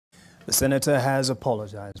The senator has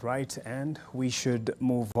apologized, right? And we should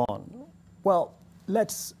move on. Well,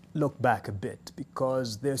 let's look back a bit,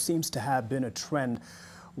 because there seems to have been a trend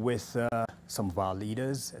with some of our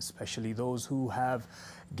leaders, especially those who have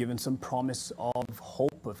given some promise of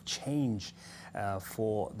hope, of change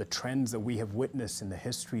for the trends that we have witnessed in the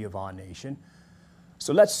history of our nation.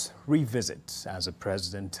 So let's revisit, as the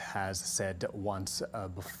president has said once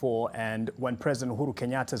before, and when President Uhuru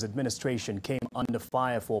Kenyatta's administration came under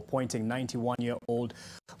fire for appointing 91-year-old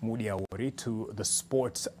Moody Awori to the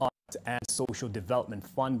Sports, Arts and Social Development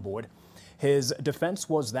Fund Board, his defense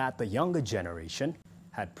was that the younger generation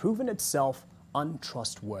had proven itself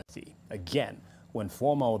untrustworthy. Again, when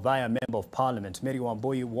former Odhaya Member of Parliament Moody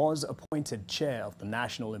Awori was appointed chair of the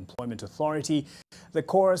National Employment Authority, the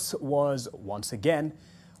chorus was once again,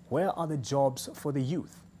 "Where are the jobs for the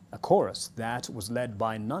youth?" A chorus that was led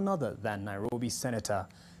by none other than Nairobi Senator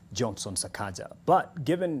Johnson Sakaja. But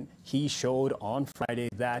given he showed on Friday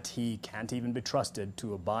that he can't even be trusted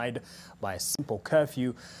to abide by a simple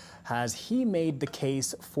curfew, has he made the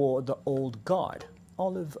case for the old guard?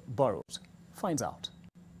 Olive Burrows finds out.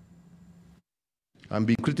 I'm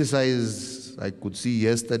being criticized, I could see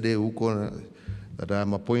yesterday, that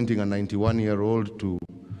I'm appointing a 91-year-old to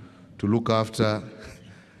look after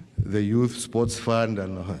the youth sports fund.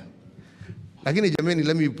 Lakini jameni,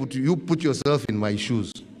 let me put yourself in my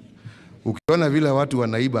shoes. Ukiona vile watu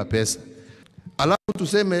wanaiba pesa, alafu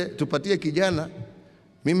tuseme tupatie kijana,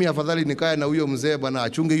 mimi afadhali nikae na huyo mzee bwana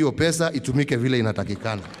achunge hiyo pesa itumike vile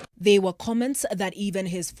inatakikana. They were comments that even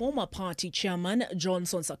his former party chairman,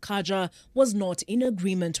 Johnson Sakaja, was not in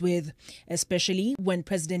agreement with, especially when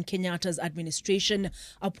President Kenyatta's administration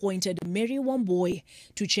appointed Moody Awori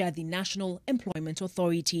to chair the National Employment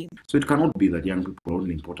Authority. So it cannot be that young people are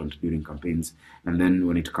only important during campaigns, and then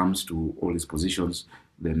when it comes to all these positions,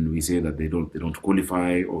 then we say that they don't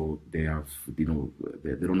qualify, or they have, they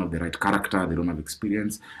don't have the right character, they don't have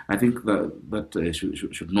experience. I think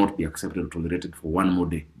that should not be accepted or tolerated for one more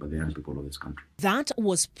day by the young people of this country. That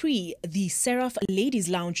was pre the Seraph Ladies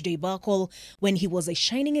Lounge debacle, when he was a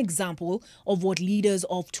shining example of what leaders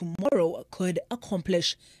of tomorrow could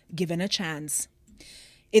accomplish given a chance.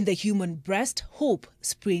 In the human breast, hope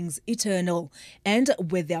springs eternal. And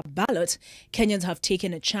with their ballot, Kenyans have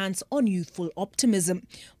taken a chance on youthful optimism.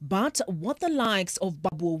 But what the likes of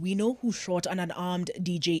Babu Owino, who shot an unarmed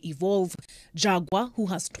DJ Evolve, Jaguar, who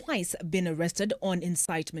has twice been arrested on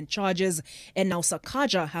incitement charges, and now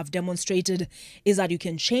Sakaja have demonstrated is that you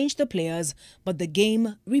can change the players, but the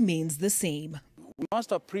game remains the same. We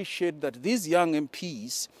must appreciate that these young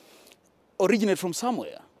MPs originate from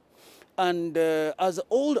somewhere. And as the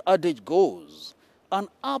old adage goes, an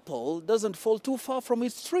apple doesn't fall too far from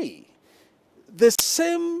its tree. The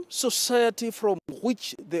same society from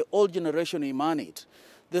which the old generation emanate,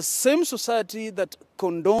 the same society that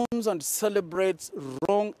condones and celebrates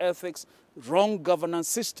wrong ethics, wrong governance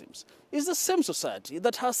systems, is the same society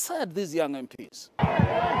that has said these young MPs.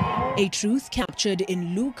 A truth captured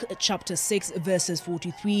in Luke chapter 6 verses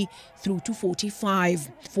 43 through to 45.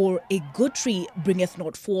 For a good tree bringeth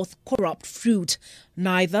not forth corrupt fruit,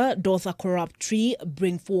 neither doth a corrupt tree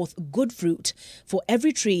bring forth good fruit. For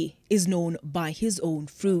every tree is known by his own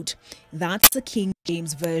fruit. That's the King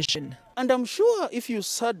James Version. And I'm sure if you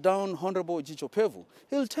sat down Honorable Jicho Pevu,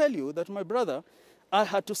 he'll tell you that, my brother, I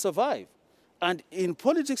had to survive. And in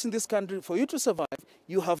politics in this country, for you to survive,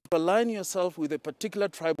 you have to align yourself with a particular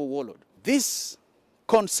tribal warlord. This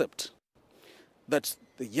concept that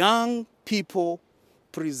the young people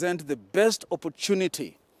present the best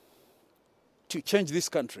opportunity to change this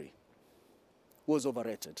country was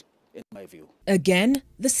overrated, in my view. Again,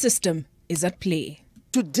 the system is at play.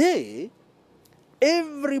 Today,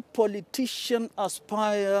 every politician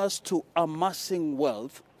aspires to amassing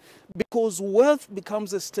wealth, because wealth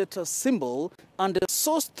becomes a status symbol and a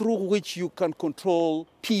source through which you can control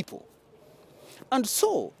people. And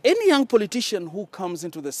so, any young politician who comes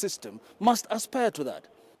into the system must aspire to that.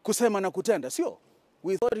 Kusema na kutenda, sio?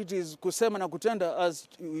 We thought it is kusema na kutenda as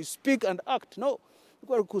we speak and act. No, you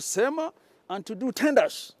got to kusema and to do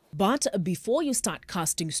tenders. But before you start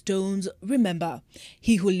casting stones, remember,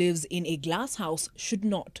 he who lives in a glass house should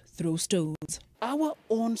not throw stones. Our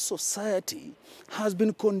own society has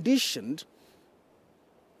been conditioned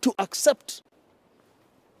to accept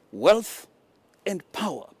wealth and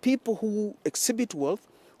power. People who exhibit wealth,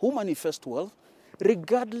 who manifest wealth,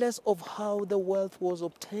 regardless of how the wealth was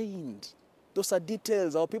obtained. Those are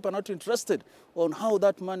details. Our people are not interested on how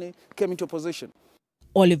that money came into possession.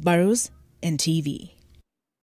 Olive Burrows, NTV.